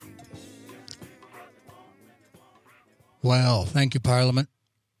Well, thank you, Parliament.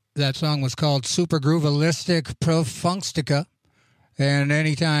 That song was called Super Groovalistic Profunkstica. And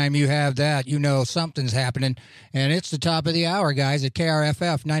anytime you have that, you know something's happening. And it's the top of the hour, guys, at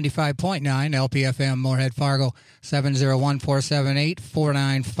KRFF 95.9, LPFM, Moorhead, Fargo,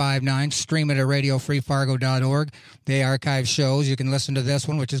 701-478-4959. Stream it at radiofreefargo.org. They archive shows. You can listen to this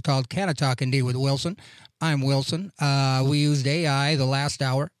one, which is called Canna Talking D with Wilson. I'm Wilson. We used AI the last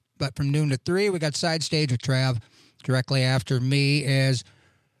hour, but from noon to 3, we got Side Stage with Trav. Directly after me is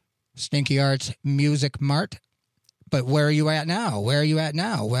Stinky Arts Music Mart. But where are you at now? Well,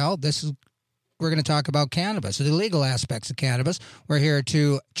 we're going to talk about cannabis, the legal aspects of cannabis. We're here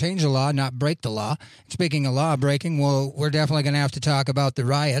to change the law, not break the law. Speaking of law breaking, well, we're definitely going to have to talk about the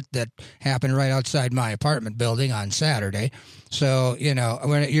riot that happened right outside my apartment building on Saturday. So, you're not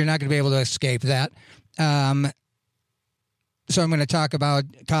going to be able to escape that. So I'm going to talk about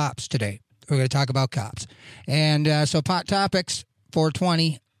cops today. We're going to talk about cops. And so Pot Topics,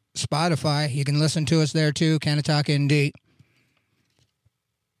 420, Spotify. You can listen to us there, too, Canna Talk ND.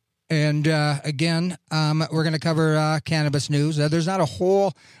 And, again, we're going to cover cannabis news. There's not a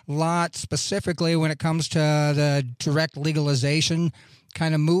whole lot specifically when it comes to the direct legalization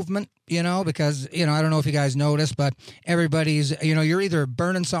kind of movement, because, I don't know if you guys noticed, but everybody's, you're either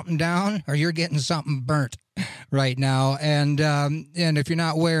burning something down or you're getting something burnt right now. And if you're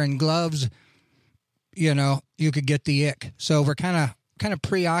not wearing gloves, you could get the ick. So we're kind of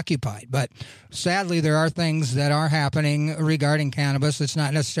preoccupied, but sadly there are things that are happening regarding cannabis. It's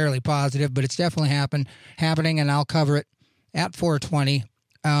not necessarily positive, but it's definitely happening, and I'll cover it at 420.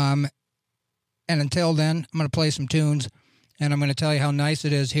 And until then, I'm going to play some tunes, and I'm going to tell you how nice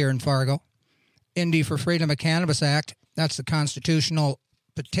it is here in Fargo. Indie for Freedom of Cannabis Act, that's the constitutional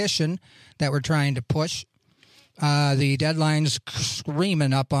petition that we're trying to push. The deadline's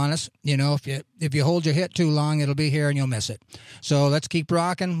screaming up on us. If you hold your hit too long, it'll be here and you'll miss it. So let's keep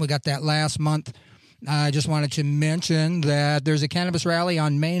rocking. We got that last month. I just wanted to mention that there's a cannabis rally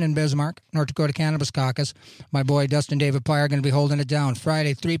on Main and Bismarck, North Dakota Cannabis Caucus. My boy Dustin David Pye are going to be holding it down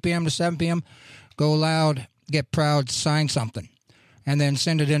Friday, 3 p.m. to 7 p.m. Go loud, get proud, sign something, and then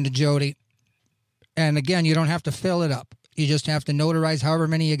send it in to Jody. And again, you don't have to fill it up. You just have to notarize however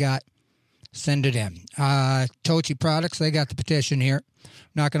many you got. Send it in. Tochi Products, they got the petition here.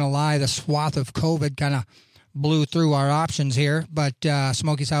 Not going to lie, the swath of COVID kind of blew through our options here, but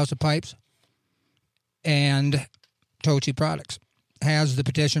Smokey's House of Pipes and Tochi Products has the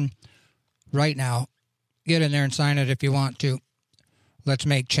petition right now. Get in there and sign it if you want to. Let's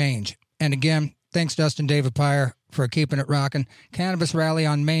make change. And again, thanks Dustin David Pye for keeping it rocking. Cannabis Rally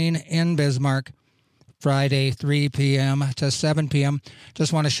on Main in Bismarck. Friday, 3 p.m. to 7 p.m.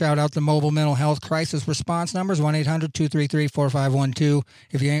 Just want to shout out the mobile mental health crisis response numbers, 1-800-233-4512.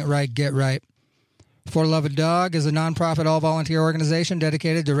 If you ain't right, get right. For Love a Dog is a nonprofit all-volunteer organization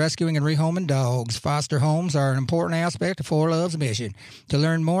dedicated to rescuing and rehoming dogs. Foster homes are an important aspect of For Love's mission. To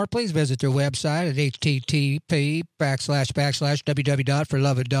learn more, please visit their website at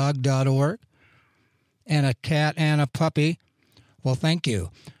http://www.forloveadog.org. And a cat and a puppy. Well, thank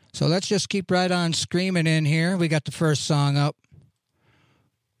you. So let's just keep right on screaming in here. We got the first song up.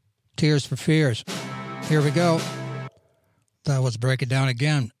 Tears for Fears. Here we go. That was Break It Down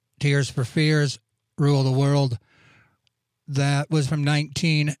Again. Tears for Fears, Rule the World. That was from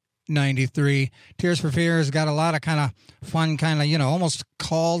 1993. Tears for Fears got a lot of kind of fun, almost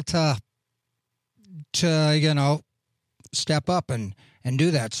call to step up and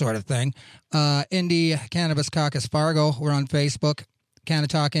do that sort of thing. Indie Cannabis Caucus Fargo, we're on Facebook. Canna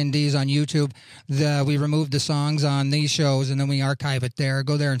Talk ND's on YouTube. We removed the songs on these shows, and then we archive it there.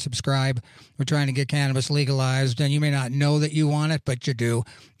 Go there and subscribe. We're trying to get cannabis legalized, and you may not know that you want it, but you do.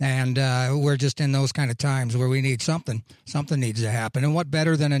 And we're just in those kind of times where we need something. Something needs to happen. And what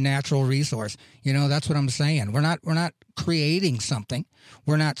better than a natural resource? That's what I'm saying. We're not creating something.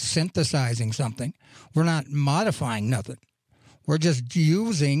 We're not synthesizing something. We're not modifying nothing. We're just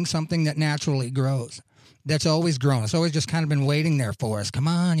using something that naturally grows. That's always grown. It's always just kind of been waiting there for us. Come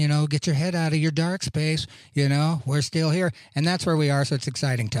on, get your head out of your dark space. We're still here. And that's where we are, so it's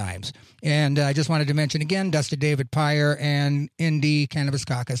exciting times. And I just wanted to mention again, Dustin David Pye and Indie Cannabis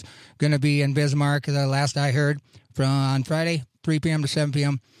Caucus going to be in Bismarck. The last I heard, on Friday, 3 p.m. to 7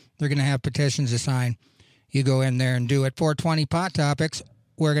 p.m., they're going to have petitions to sign. You go in there and do it. 420 Pot Topics.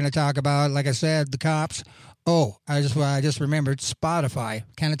 We're going to talk about, like I said, the cops. Oh, I just remembered Spotify,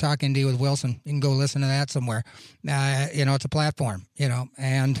 Canna Talk ND with Wilson. You can go listen to that somewhere. It's a platform,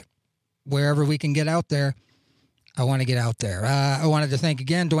 and wherever we can get out there, I want to get out there. I wanted to thank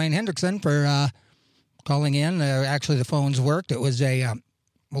again Dwayne Hendrickson for calling in. Actually, the phones worked. It was a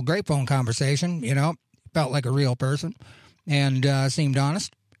great phone conversation, felt like a real person and seemed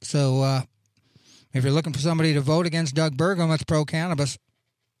honest. So if you're looking for somebody to vote against Doug Burgum that's pro-cannabis,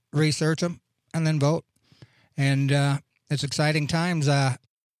 research him and then vote. And it's exciting times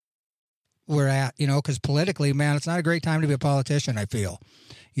we're at, because politically, man, it's not a great time to be a politician, I feel.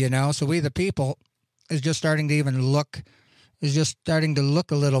 So we the people is just starting to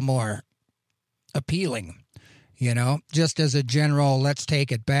look a little more appealing, just as a general, let's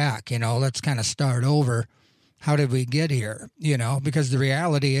take it back, let's kind of start over. How did we get here? Because the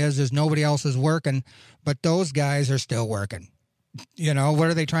reality is nobody else is working, but those guys are still working. What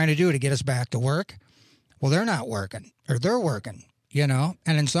are they trying to do to get us back to work? Well, they're not working, or they're working, and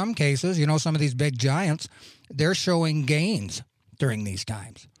in some cases, some of these big giants, they're showing gains during these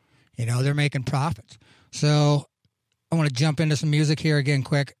times. They're making profits. So I want to jump into some music here again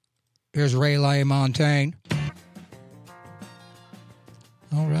quick. Here's Ray LaMontagne.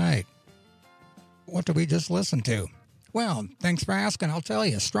 All right. What did we just listen to? Well, thanks for asking. I'll tell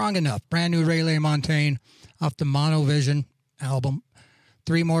you. Strong Enough. Brand new Ray LaMontagne off the Monovision album.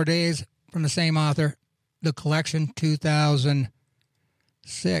 3 More Days from the same author. The Collection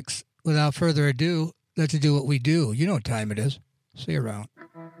 2006. Without further ado, let's do what we do. You know what time it is. See you around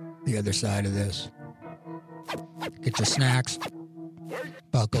the other side of this. Get your snacks.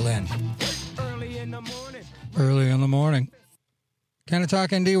 Buckle in. Early in the morning. Canna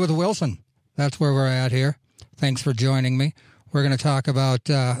Talk ND with Wilson. That's where we're at here. Thanks for joining me. We're going to talk about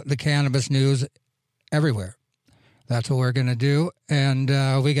the cannabis news everywhere. That's what we're going to do. And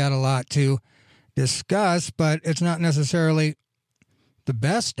we got a lot to discuss, but it's not necessarily the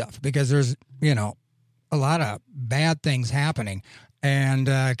best stuff because there's, a lot of bad things happening. And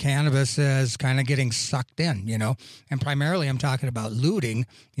cannabis is kind of getting sucked in, And primarily I'm talking about looting.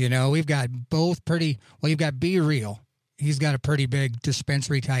 We've got both you've got Be Real. He's got a pretty big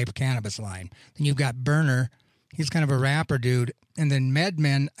dispensary-type cannabis line. Then you've got Burner. He's kind of a rapper dude. And then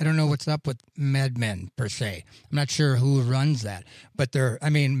MedMen, I don't know what's up with MedMen, per se. I'm not sure who runs that. But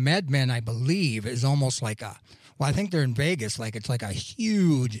MedMen, I believe, is almost like I think they're in Vegas. It's like a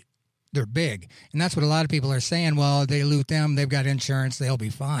huge, they're big. And that's what a lot of people are saying. Well, they loot them. They've got insurance. They'll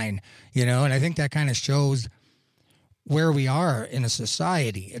be fine. And I think that kind of shows where we are in a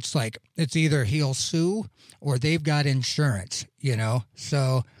society. It's like it's either he'll sue or they've got insurance,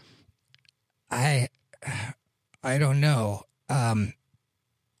 So I don't know.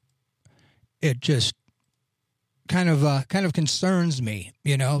 It just kind of concerns me,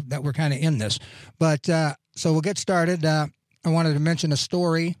 that we're kind of in this. But so we'll get started. I wanted to mention a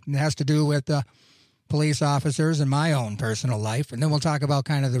story that has to do with police officers and my own personal life, and then we'll talk about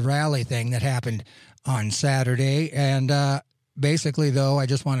kind of the rally thing that happened on Saturday. And basically, though, I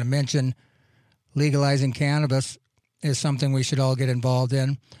just want to mention legalizing cannabis is something we should all get involved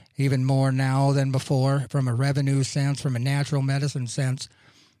in, even more now than before, from a revenue sense, from a natural medicine sense,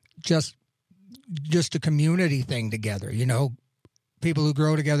 just a community thing together, people who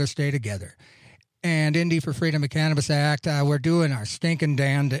grow together stay together. And Indy for Freedom of Cannabis Act, we're doing our stinking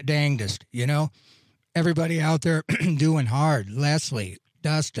dangdest, Everybody out there doing hard. Leslie,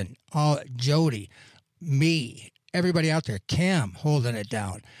 Dustin, Jody, me, everybody out there, Kim holding it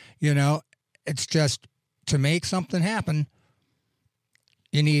down. It's just to make something happen,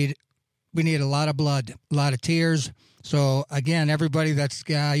 we need a lot of blood, a lot of tears. So again, everybody that's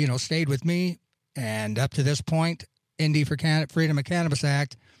stayed with me and up to this point, Indy for Freedom of Cannabis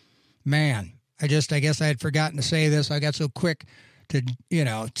Act, man, I guess I had forgotten to say this. I got so quick to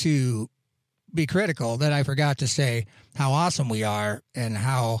be critical that I forgot to say how awesome we are and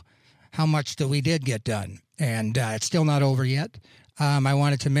how much that we did get done. And it's still not over yet. I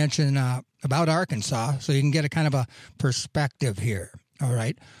wanted to mention about Arkansas so you can get a kind of a perspective here. All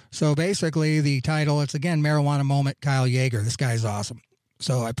right. So basically the title, it's again, Marijuana Moment, Kyle Yeager. This guy's awesome.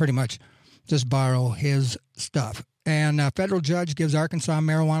 So I pretty much just borrow his stuff. And a federal judge gives Arkansas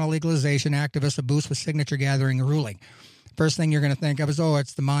marijuana legalization activists a boost with signature gathering ruling. First thing you're going to think of is,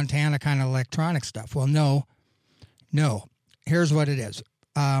 it's the Montana kind of electronic stuff. Well, no. Here's what it is.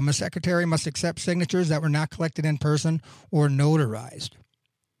 A secretary must accept signatures that were not collected in person or notarized,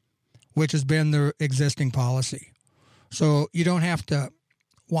 which has been the existing policy. So you don't have to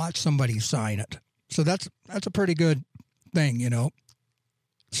watch somebody sign it. So that's a pretty good thing,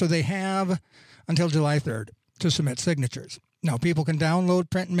 So they have until July 3rd to submit signatures. Now, people can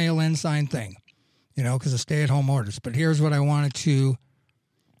download, print, and mail in, sign thing, because of stay-at-home orders. But here's what I wanted to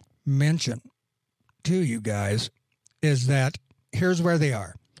mention to you guys is that here's where they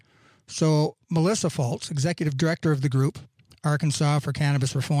are. So Melissa Fultz, executive director of the group, Arkansas for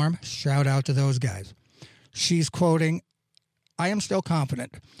Cannabis Reform, shout out to those guys. She's quoting, I am still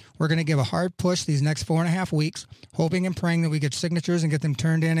confident. We're going to give a hard push these next 4.5 weeks, hoping and praying that we get signatures and get them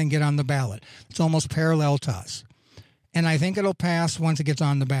turned in and get on the ballot. It's almost parallel to us. And I think it'll pass once it gets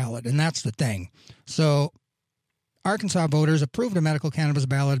on the ballot, and that's the thing. So Arkansas voters approved a medical cannabis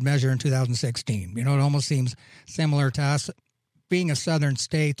ballot measure in 2016. It almost seems similar to us. Being a southern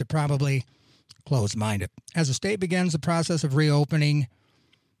state, they're probably closed-minded. As the state begins the process of reopening,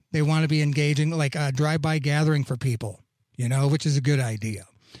 they want to be engaging like a drive-by gathering for people, which is a good idea.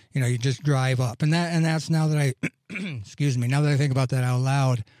 You just drive up. And that's now that I, excuse me, now that I think about that out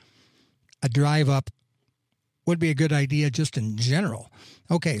loud, a drive up would be a good idea just in general.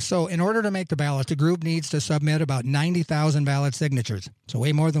 Okay, so in order to make the ballot, the group needs to submit about 90,000 ballot signatures, so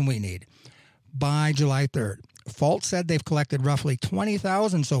way more than we need, by July 3rd. Fultz said they've collected roughly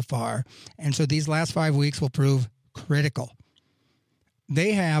 20,000 so far, and so these last 5 weeks will prove critical.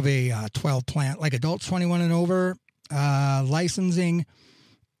 They have a 12 plant, like adults 21 and over, licensing.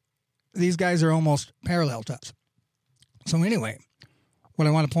 These guys are almost parallel to us. So anyway, what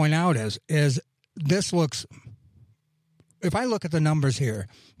I want to point out is this looks, if I look at the numbers here,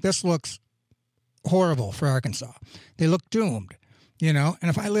 this looks horrible for Arkansas. They look doomed, and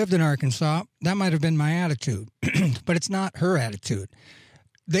if I lived in Arkansas, that might have been my attitude, but it's not her attitude.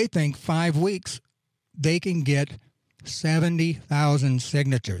 They think 5 weeks, they can get 70,000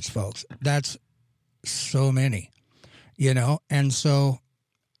 signatures, folks. That's so many, and so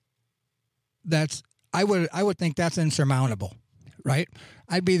I would think that's insurmountable, right?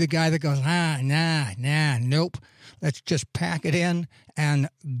 I'd be the guy that goes, nope. Let's just pack it in and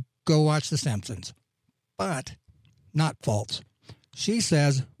go watch The Simpsons. But not Fultz. She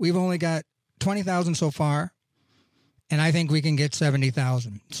says we've only got 20,000 so far, and I think we can get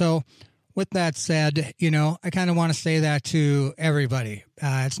 70,000. So with that said, I kind of want to say that to everybody.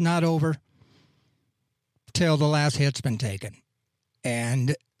 It's not over till the last hit's been taken.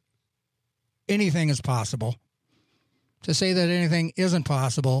 And anything is possible. To say that anything isn't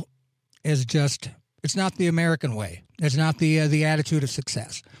possible is just, it's not the American way. It's not the attitude of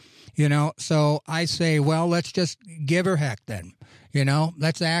success, So I say, well, let's just give her heck then,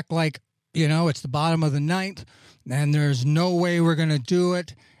 Let's act like, it's the bottom of the ninth and there's no way we're going to do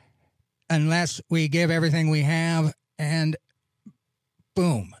it unless we give everything we have and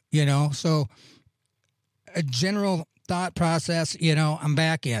boom, So a general thought process, I'm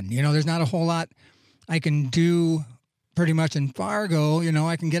back in. There's not a whole lot I can do pretty much in Fargo.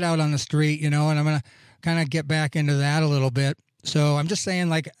 I can get out on the street, and I'm going to kind of get back into that a little bit. So I'm just saying,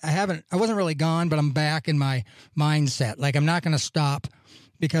 like, I wasn't really gone, but I'm back in my mindset. Like, I'm not going to stop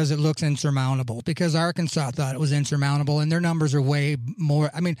because it looks insurmountable, because Arkansas thought it was insurmountable, and their numbers are way more.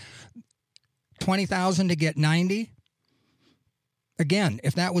 20,000 to get 90. Again,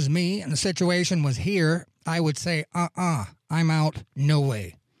 if that was me and the situation was here, I would say, I'm out. No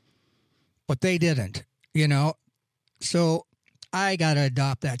way. But they didn't, So I got to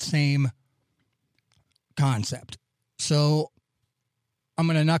adopt that same concept. So I'm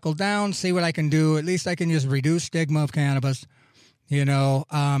going to knuckle down, see what I can do. At least I can just reduce stigma of cannabis,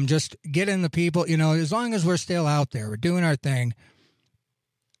 just get in the people, as long as we're still out there, we're doing our thing,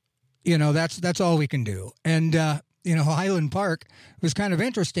 that's all we can do. And, Highland Park was kind of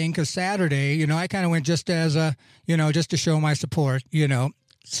interesting because Saturday, I kind of went just as just to show my support,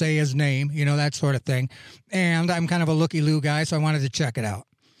 say his name, that sort of thing. And I'm kind of a looky-loo guy, so I wanted to check it out.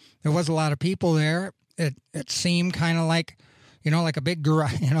 There was a lot of people there. It seemed kind of like, like a big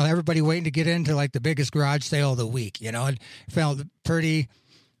garage, everybody waiting to get into like the biggest garage sale of the week, it felt pretty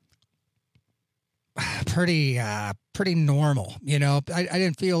normal, I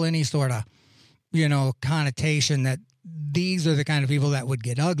didn't feel any sort of, connotation that these are the kind of people that would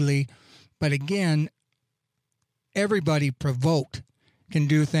get ugly. But again, everybody provoked can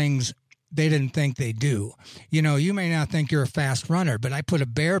do things they didn't think they do. You may not think you're a fast runner, but I put a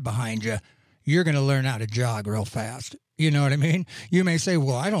bear behind you, you're going to learn how to jog real fast. You know what I mean? You may say,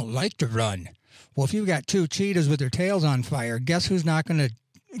 well, I don't like to run. Well, if you've got two cheetahs with their tails on fire, guess who's going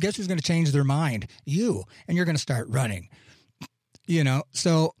to change their mind? You. And you're going to start running.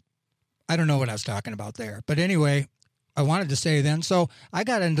 So I don't know what I was talking about there. But anyway, I wanted to say then, so I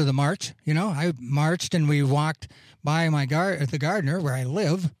got into the march. I marched and we walked by the Gardner where I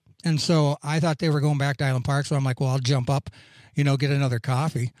live. And so I thought they were going back to Island Park. So I'm like, well, I'll jump up, get another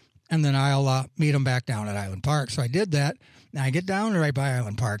coffee. And then I'll meet them back down at Island Park. So I did that. And I get down right by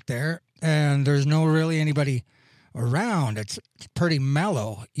Island Park there. And there's no really anybody around. It's pretty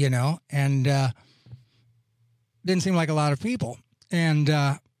mellow, and didn't seem like a lot of people. And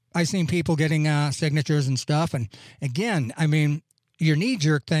I seen people getting signatures and stuff. And again, your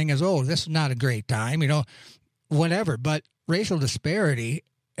knee-jerk thing is, oh, this is not a great time, whatever. But racial disparity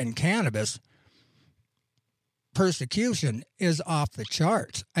in cannabis persecution is off the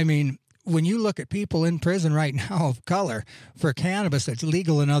charts. I mean, when you look at people in prison right now of color for cannabis that's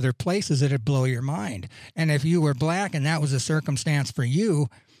legal in other places, it'd blow your mind. And if you were black and that was a circumstance for you,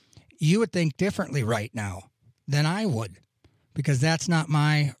 you would think differently right now than I would, because that's not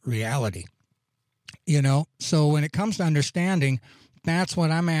my reality. You know, so when it comes to understanding, that's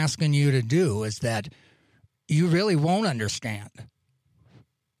what I'm asking you to do, is that you really won't understand,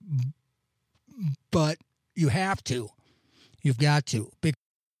 but you have to. You've got to. Because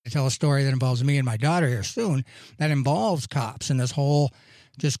I tell a story that involves me and my daughter here soon that involves cops and this whole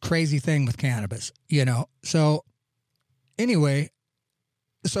just crazy thing with cannabis, you know. So anyway,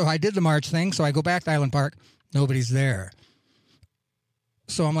 so I did the march thing. So I go back to Island Park. Nobody's there.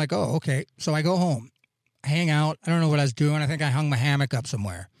 So I'm like, oh, okay. So I go home, hang out. I don't know what I was doing. I think I hung my hammock up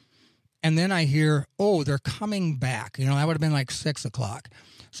somewhere. And then I hear, oh, they're coming back. You know, that would have been like 6 o'clock.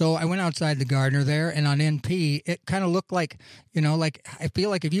 So I went outside the Gardner there, and on NP, it kind of looked like, you know, like I feel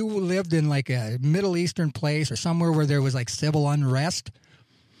like if you lived in like a Middle Eastern place or somewhere where there was like civil unrest,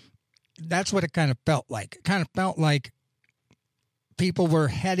 that's what it kind of felt like. It kind of felt like people were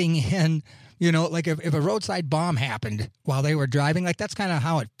heading in, you know, like if a roadside bomb happened while they were driving, like that's kind of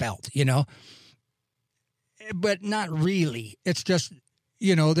how it felt, you know. But not really. It's just,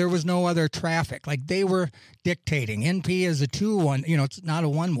 you know, there was no other traffic. Like they were dictating. NP is a 2-1, you know, it's not a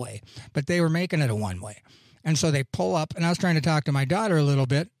one-way, but they were making it a one-way. And so they pull up, and I was trying to talk to my daughter a little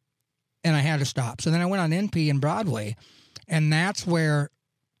bit, and I had to stop. So then I went on NP and Broadway, and that's where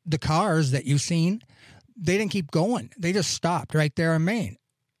the cars that you've seen, they didn't keep going. They just stopped right there on Main,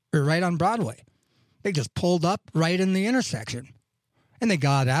 or right on Broadway. They just pulled up right in the intersection. And they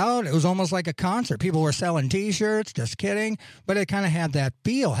got out. It was almost like a concert. People were selling T-shirts, just kidding. But it kind of had that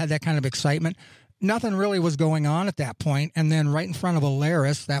feel, had that kind of excitement. Nothing really was going on at that point. And then right in front of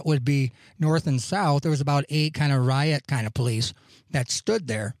Alaris, that would be north and south, there was about 8 kind of riot kind of police that stood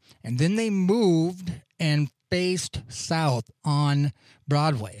there. And then they moved and faced south on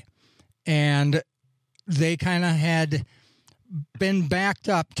Broadway. And they kind of had been backed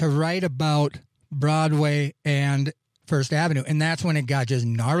up to right about Broadway and First Avenue, and that's when it got just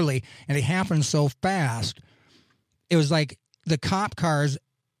gnarly, and it happened so fast. It was like the cop cars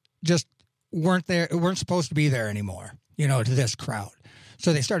just weren't supposed to be there anymore, you know, to this crowd.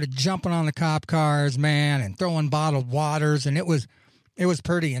 So they started jumping on the cop cars, man, and throwing bottled waters, and it was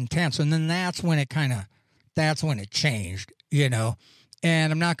pretty intense. And then that's when it changed, you know.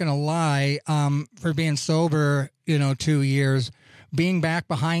 And I'm not going to lie, for being sober, you know, 2 years, being back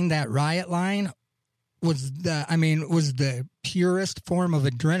behind that riot line was the purest form of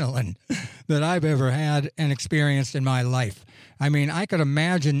adrenaline that I've ever had and experienced in my life. I mean, I could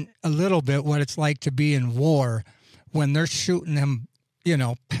imagine a little bit what it's like to be in war when they're shooting them, you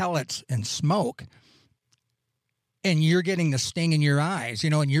know, pellets and smoke, and you're getting the sting in your eyes,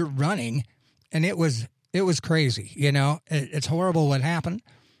 you know, and you're running, and it was crazy, you know. It's horrible what happened,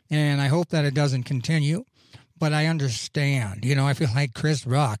 and I hope that it doesn't continue. But I understand, you know, I feel like Chris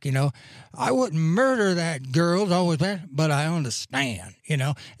Rock, you know, I wouldn't murder that girl, but I understand, you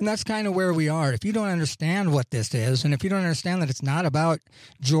know, and that's kind of where we are. If you don't understand what this is, and if you don't understand that it's not about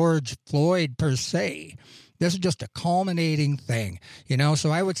George Floyd per se, this is just a culminating thing, you know. So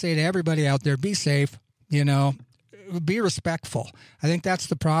I would say to everybody out there, be safe, you know, be respectful. I think that's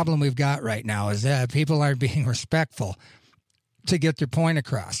the problem we've got right now, is that people aren't being respectful to get their point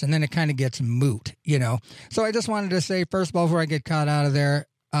across, and then it kind of gets moot, you know. So I just wanted to say, first of all, before I get caught out of there,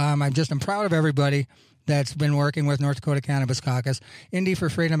 I'm proud of everybody that's been working with North Dakota Cannabis Caucus, Indy for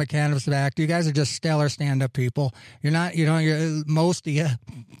Freedom of Cannabis Act. You guys are just stellar stand-up people. You're not, you know, you're most of you,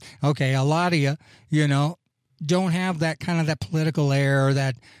 okay, a lot of you, you know, don't have that kind of that political air, or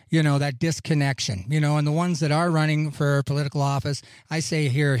that, you know, that disconnection, you know. And the ones that are running for political office, I say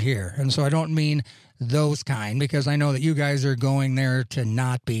here. And so I don't mean those kind, because I know that you guys are going there to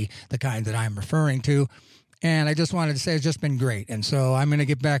not be the kind that I'm referring to. And I just wanted to say it's just been great. And so I'm going to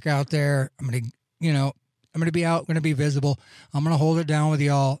get back out there. I'm going to be out, going to be visible. I'm going to hold it down with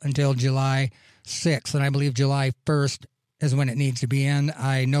y'all until July 6th. And I believe July 1st is when it needs to be in.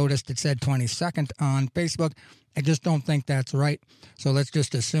 I noticed it said 22nd on Facebook. I just don't think that's right. So let's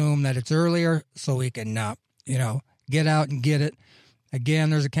just assume that it's earlier so we can, you know, get out and get it. Again,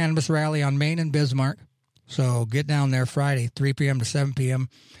 there's a cannabis rally on Main and Bismarck. So get down there Friday, 3 p.m. to 7 p.m.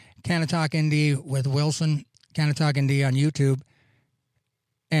 Canna Talk Indy with Wilson, Canna Talk Indy on YouTube.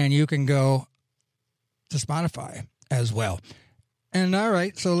 And you can go to Spotify as well. And all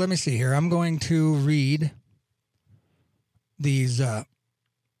right, so let me see here. I'm going to read these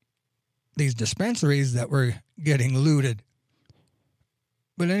dispensaries that were getting looted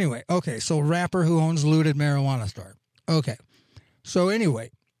But anyway, okay, so rapper who owns looted marijuana store. Okay, so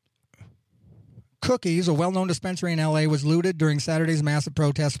anyway, Cookies, a well-known dispensary in L.A., was looted during Saturday's massive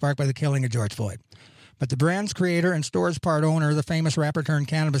protest sparked by the killing of George Floyd. But the brand's creator and stores part owner, the famous rapper turned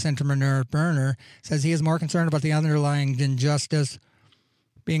cannabis entrepreneur Berner, says he is more concerned about the underlying injustice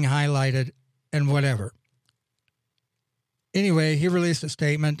being highlighted and whatever. Anyway, he released a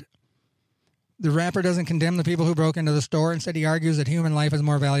statement. The rapper doesn't condemn the people who broke into the store. Instead, he argues that human life is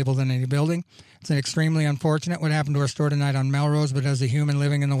more valuable than any building. It's extremely unfortunate what happened to our store tonight on Melrose, but as a human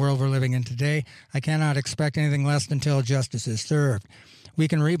living in the world we're living in today, I cannot expect anything less until justice is served. We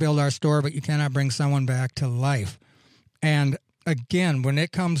can rebuild our store, but you cannot bring someone back to life. And again, when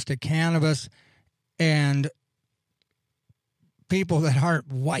it comes to cannabis and people that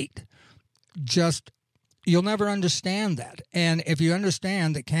aren't white, you'll never understand that. And if you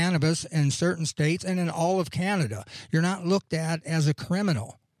understand that cannabis in certain states and in all of Canada, you're not looked at as a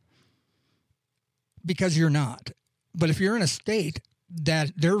criminal, because you're not. But if you're in a state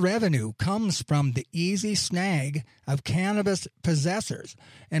that their revenue comes from the easy snag of cannabis possessors,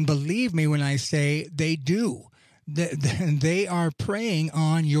 and believe me when I say they do, they are preying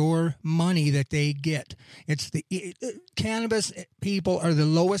on your money that they get. Cannabis people are the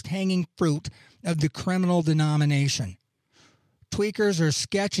lowest hanging fruit of the criminal denomination. Tweakers are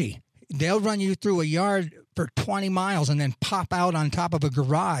sketchy. They'll run you through a yard for 20 miles and then pop out on top of a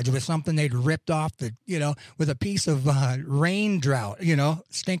garage with something they'd ripped off with a piece of rain drought,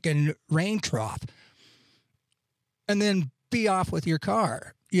 stinking rain trough, and then be off with your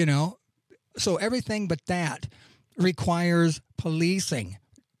car, So everything but that requires policing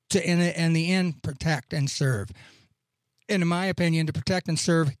to, in the end, protect and serve. And in my opinion, to protect and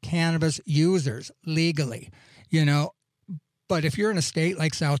serve cannabis users legally, But if you're in a state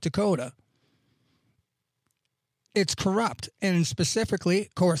like South Dakota, it's corrupt, and specifically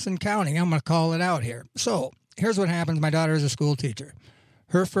Corson County. I'm going to call it out here. So here's what happens. My daughter is a school teacher.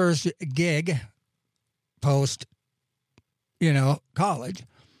 Her first gig post, college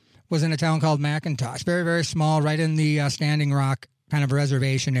was in a town called McIntosh. Very, very small, right in the Standing Rock kind of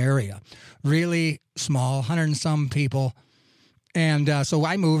reservation area. Really small, 100 and some people. And so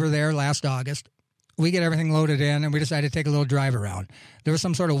I moved her there last August. We get everything loaded in, and we decided to take a little drive around. There was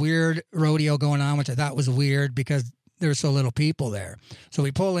some sort of weird rodeo going on, which I thought was weird because there were so little people there. So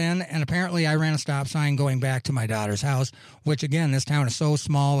we pull in, and apparently I ran a stop sign going back to my daughter's house, which, again, this town is so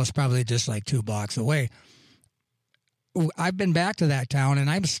small, it's probably just like 2 blocks away. I've been back to that town, and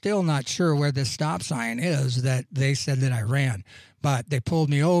I'm still not sure where this stop sign is that they said that I ran. But they pulled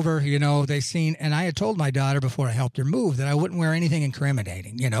me over, and I had told my daughter before I helped her move that I wouldn't wear anything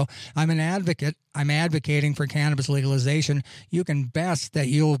incriminating, I'm an advocate. I'm advocating for cannabis legalization. You can best that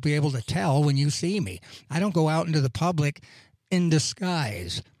you'll be able to tell when you see me. I don't go out into the public in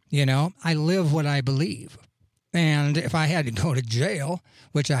disguise, I live what I believe. And if I had to go to jail,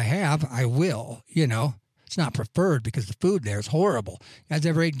 which I have, I will, It's not preferred because the food there is horrible. You guys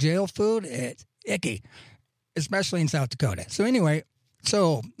ever ate jail food? It's icky, especially in South Dakota. So anyway,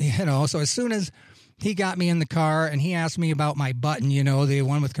 so as soon as he got me in the car and he asked me about my button, the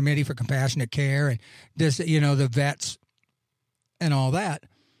one with Committee for Compassionate Care and this, the vets and all that,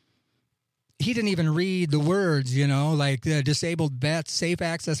 he didn't even read the words, like disabled vets, safe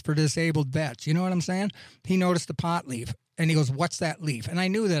access for disabled vets. You know what I'm saying? He noticed the pot leaf and he goes, "What's that leaf?" And I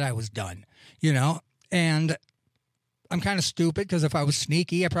knew that I was done, And I'm kind of stupid because if I was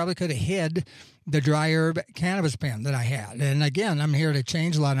sneaky, I probably could have hid the dry herb cannabis pen that I had. And again, I'm here to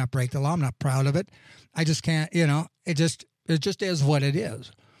change the law, not break the law. I'm not proud of it. I just can't, it just is what it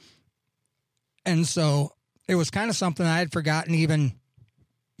is. And so it was kind of something I had forgotten even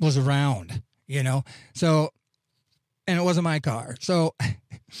was around, So, and it wasn't my car. So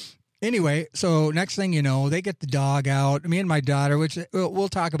anyway, so next thing you know, they get the dog out. Me and my daughter, which we'll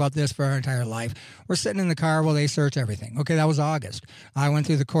talk about this for our entire life. We're sitting in the car while they search everything. Okay, that was August. I went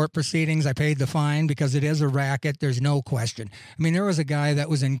through the court proceedings. I paid the fine because it is a racket. There's no question. I mean, there was a guy that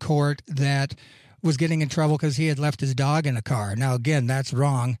was in court that was getting in trouble because he had left his dog in a car. Now, again, that's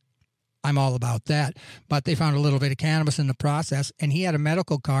wrong. I'm all about that. But they found a little bit of cannabis in the process, and he had a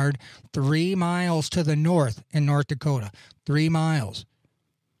medical card 3 miles to the north in North Dakota. 3 miles.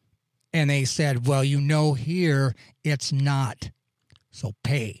 And they said, well, here it's not. So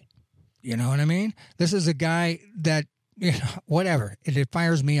pay. You know what I mean? This is a guy that, whatever. It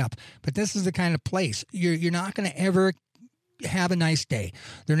fires me up. But this is the kind of place. You're not going to ever have a nice day.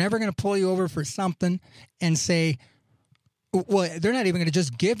 They're never going to pull you over for something and say, well, they're not even going to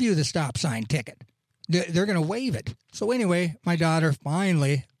just give you the stop sign ticket. They're going to waive it. So anyway, my daughter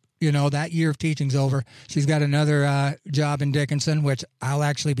finally, That year of teaching's over. She's got another job in Dickinson, which I'll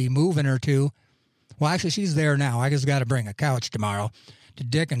actually be moving her to. Well, actually, she's there now. I just got to bring a couch tomorrow to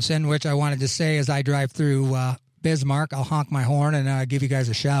Dickinson, which I wanted to say as I drive through Bismarck. I'll honk my horn and give you guys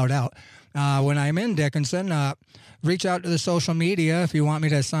a shout out. When I'm in Dickinson, reach out to the social media if you want me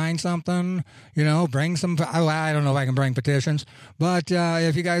to sign something, bring some, I don't know if I can bring petitions, but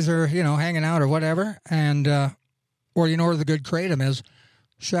if you guys are, hanging out or whatever, and, or where the good kratom is,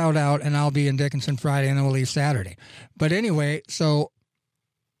 shout out, and I'll be in Dickinson Friday, and then we'll leave Saturday. But anyway, so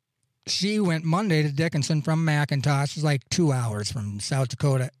she went Monday to Dickinson from McIntosh. It's like 2 hours from South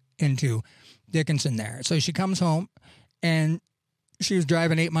Dakota into Dickinson there. So she comes home, and she was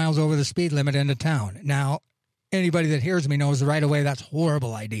driving 8 miles over the speed limit into town. Now, anybody that hears me knows right away that's a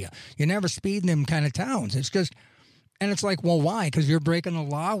horrible idea. You never speed in them kind of towns. It's just, and it's like, well, why? Because you're breaking the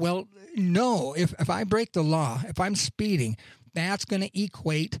law? Well, no. If I break the law, if I'm speeding, that's going to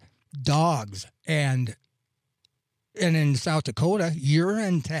equate dogs. And in South Dakota,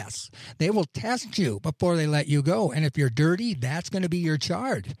 urine tests. They will test you before they let you go. And if you're dirty, that's going to be your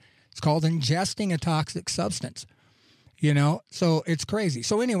charge. It's called ingesting a toxic substance. So it's crazy.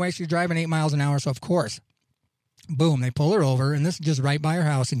 So anyway, she's driving 8 miles an hour. So of course, boom, they pull her over, and this is just right by her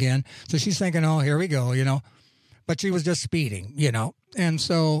house again. So she's thinking, oh, here we go, but she was just speeding, and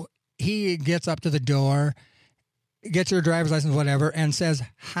so he gets up to the door, gets her driver's license, whatever, and says,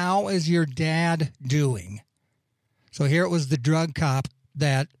 how is your dad doing? So here it was the drug cop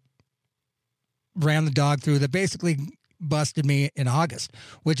that ran the dog through that basically busted me in August,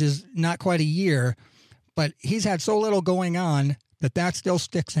 which is not quite a year, but he's had so little going on that still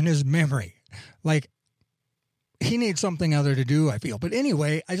sticks in his memory. Like, he needs something other to do, I feel. But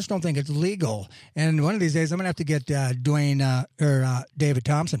anyway, I just don't think it's legal. And one of these days, I'm going to have to get Dwayne or David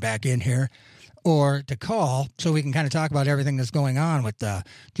Thompson back in here or to call so we can kind of talk about everything that's going on with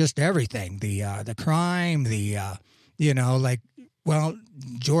just everything. The crime,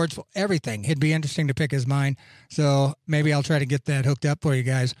 George, everything. It'd be interesting to pick his mind. So maybe I'll try to get that hooked up for you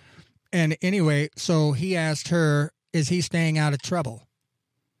guys. And anyway, so he asked her, is he staying out of trouble?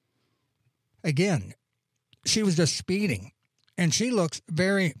 Again, she was just speeding, and she looks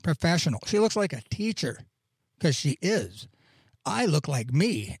very professional. She looks like a teacher, because she is. I look like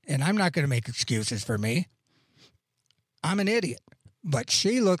me, and I'm not going to make excuses for me. I'm an idiot, but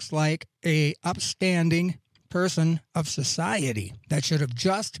she looks like a upstanding person of society that should have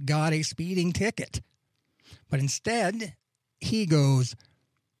just got a speeding ticket. But instead, he goes,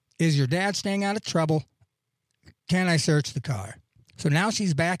 is your dad staying out of trouble? Can I search the car? So now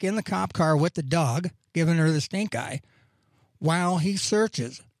she's back in the cop car with the dog, giving her the stink eye, while he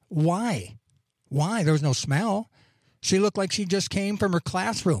searches. Why? There was no smell. She looked like she just came from her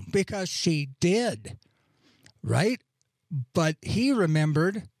classroom, because she did, right? But he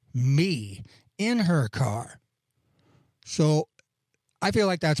remembered me in her car. So I feel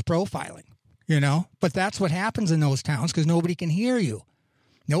like that's profiling, But that's what happens in those towns, because nobody can hear you.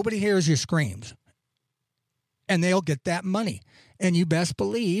 Nobody hears your screams. And they'll get that money. And you best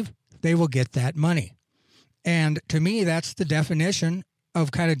believe they will get that money. And to me, that's the definition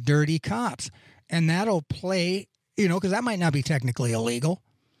of kind of dirty cops. And that'll play, because that might not be technically illegal.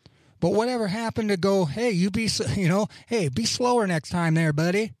 But whatever happened to go, hey, be slower next time there,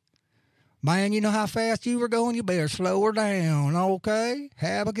 buddy. Man, you know how fast you were going? You better slow her down, okay?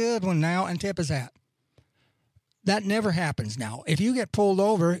 Have a good one now, and tip his hat. That never happens now. If you get pulled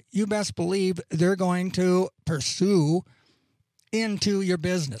over, you best believe they're going to pursue into your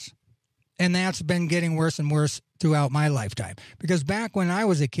business. And that's been getting worse and worse throughout my lifetime. Because back when I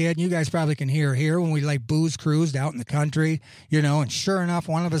was a kid, you guys probably can hear here, when we booze cruised out in the country, and sure enough,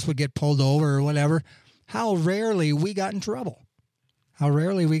 one of us would get pulled over or whatever. How rarely we got in trouble.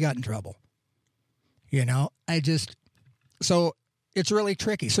 So it's really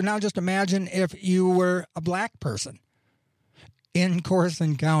tricky. So now just imagine if you were a black person in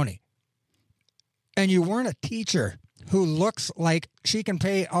Corson County and you weren't a teacher who looks like she can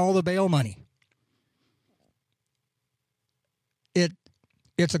pay all the bail money.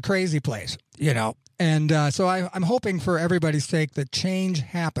 It's a crazy place, And so I'm hoping for everybody's sake that change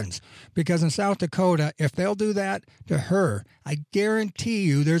happens. Because in South Dakota, if they'll do that to her, I guarantee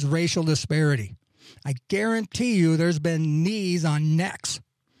you there's racial disparity. I guarantee you there's been knees on necks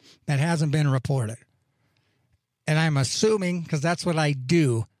that hasn't been reported. And I'm assuming, because that's what I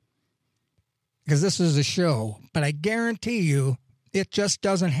do, because this is a show, but I guarantee you it just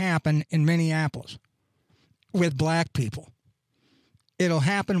doesn't happen in Minneapolis with black people. It'll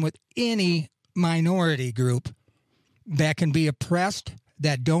happen with any minority group that can be oppressed,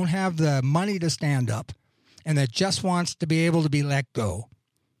 that don't have the money to stand up, and that just wants to be able to be let go.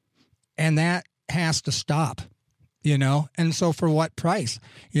 And that has to stop, you know? And so for what price,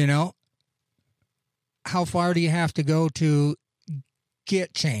 you know? How far do you have to go to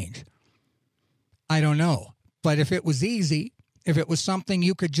get change? I don't know. But if it was easy, if it was something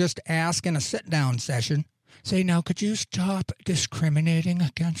you could just ask in a sit-down session, say, now, could you stop discriminating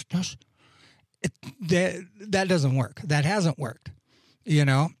against us? That doesn't work. That hasn't worked. You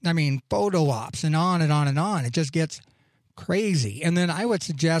know, I mean, photo ops and on and on and on. It just gets crazy. And then I would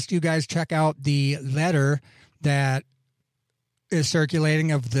suggest you guys check out the letter that is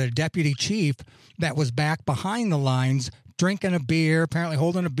circulating of the deputy chief that was back behind the lines drinking a beer, apparently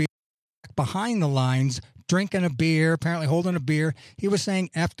holding a beer behind the lines, drinking a beer, apparently holding a beer. He was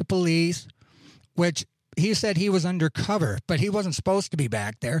saying F the police, which he said he was undercover, but he wasn't supposed to be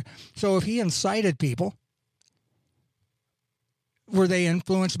back there. So if he incited people, were they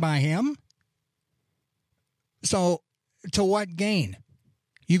influenced by him? So to what gain?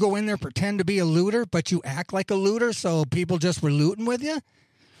 You go in there, pretend to be a looter, but you act like a looter, so people just were looting with you?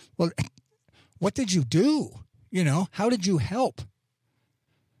 Well, what did you do? You know, how did you help?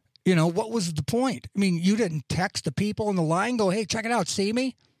 You know, what was the point? I mean, you didn't text the people in the line, go, hey, check it out, see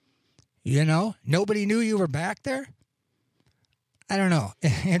me? You know, nobody knew you were back there? I don't know.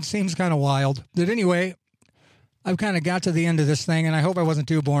 It seems kind of wild. But anyway, I've kind of got to the end of this thing, and I hope I wasn't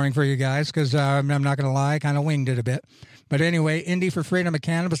too boring for you guys, because I'm not going to lie, I kind of winged it a bit. But anyway, Indy for Freedom of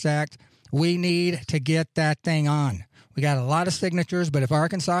Cannabis Act, we need to get that thing on. We got a lot of signatures, but if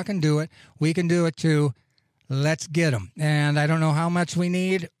Arkansas can do it, we can do it too. Let's get them. And I don't know how much we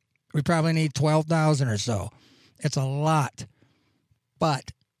need. We probably need 12,000 or so. It's a lot.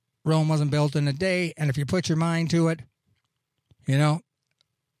 But Rome wasn't built in a day, and if you put your mind to it, you know,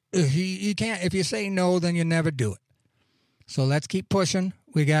 you can't. If you say no, then you never do it. So let's keep pushing.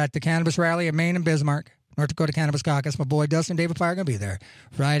 We got the Cannabis Rally at Maine and Bismarck, North Dakota Cannabis Caucus. My boy Dustin David Fire going to be there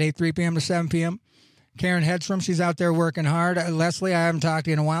Friday, 3 p.m. to 7 p.m. Karen Hedstrom, she's out there working hard. Leslie, I haven't talked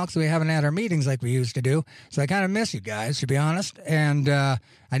to you in a while because we haven't had our meetings like we used to do. So I kind of miss you guys, to be honest. And I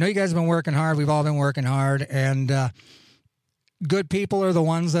know you guys have been working hard. We've all been working hard. And good people are the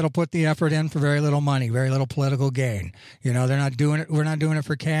ones that'll put the effort in for very little money, very little political gain. You know, they're not doing it. We're not doing it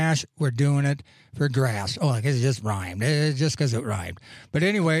for cash. We're doing it for grass. Oh, I guess it just rhymed. It's just because it rhymed. But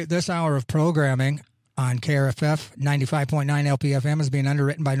anyway, this hour of programming on KRFF 95.9 LPFM is being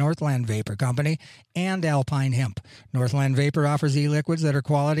underwritten by Northland Vapor Company and Alpine Hemp. Northland Vapor offers e-liquids that are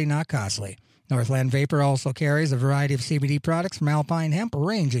quality, not costly. Northland Vapor also carries a variety of CBD products from Alpine Hemp,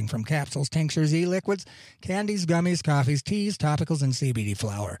 ranging from capsules, tinctures, e-liquids, candies, gummies, coffees, teas, topicals, and CBD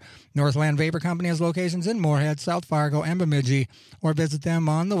flower. Northland Vapor Company has locations in Moorhead, South Fargo, and Bemidji, or visit them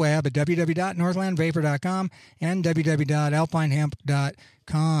on the web at www.northlandvapor.com and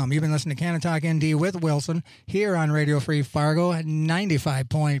www.alpinehemp.com. You've been listening to Canna Talk ND with Wilson here on Radio Free Fargo at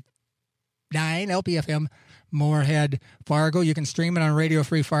 95.9 LPFM. Moorhead, Fargo. You can stream it on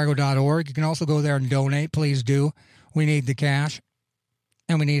radiofreefargo.org. You can also go there and donate. Please do. We need the cash,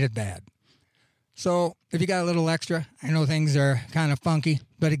 and we need it bad. So if you got a little extra, I know things are kind of funky,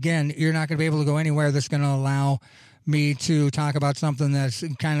 but again, you're not going to be able to go anywhere that's going to allow me to talk about something that's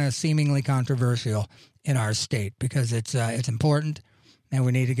kind of seemingly controversial in our state, because it's important, and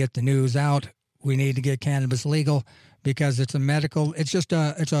we need to get the news out. We need to get cannabis legal, because it's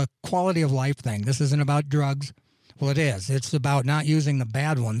it's a quality of life thing. This isn't about drugs. Well, it is. It's about not using the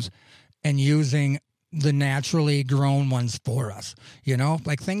bad ones and using the naturally grown ones for us. You know,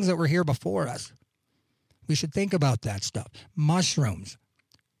 like things that were here before us. We should think about that stuff. Mushrooms,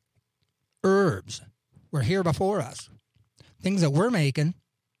 herbs were here before us. Things that we're making,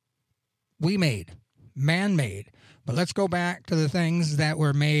 we made, man-made. But let's go back to the things that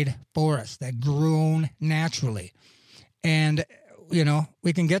were made for us, that grew naturally. And, you know,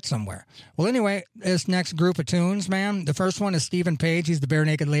 we can get somewhere. Well, anyway, this next group of tunes, man, the first one is Stephen Page. He's the Bare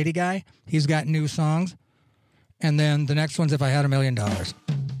Naked Lady guy. He's got new songs. And then the next one's If I Had $1 Million.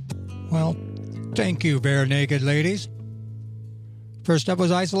 Well, thank you, Bare Naked Ladies. First up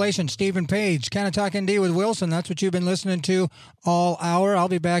was Isolation, Stephen Page. Canna Talk ND with Wilson. That's what you've been listening to all hour. I'll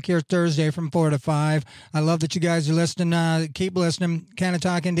be back here Thursday from 4 to 5. I love that you guys are listening. Keep listening. Canna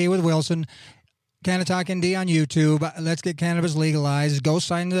Talk ND with Wilson. Canna Talk ND on YouTube. Let's get cannabis legalized. Go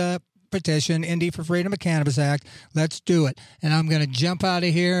sign the petition, ND for Freedom of Cannabis Act. Let's do it. And I'm going to jump out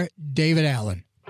of here, David Allen.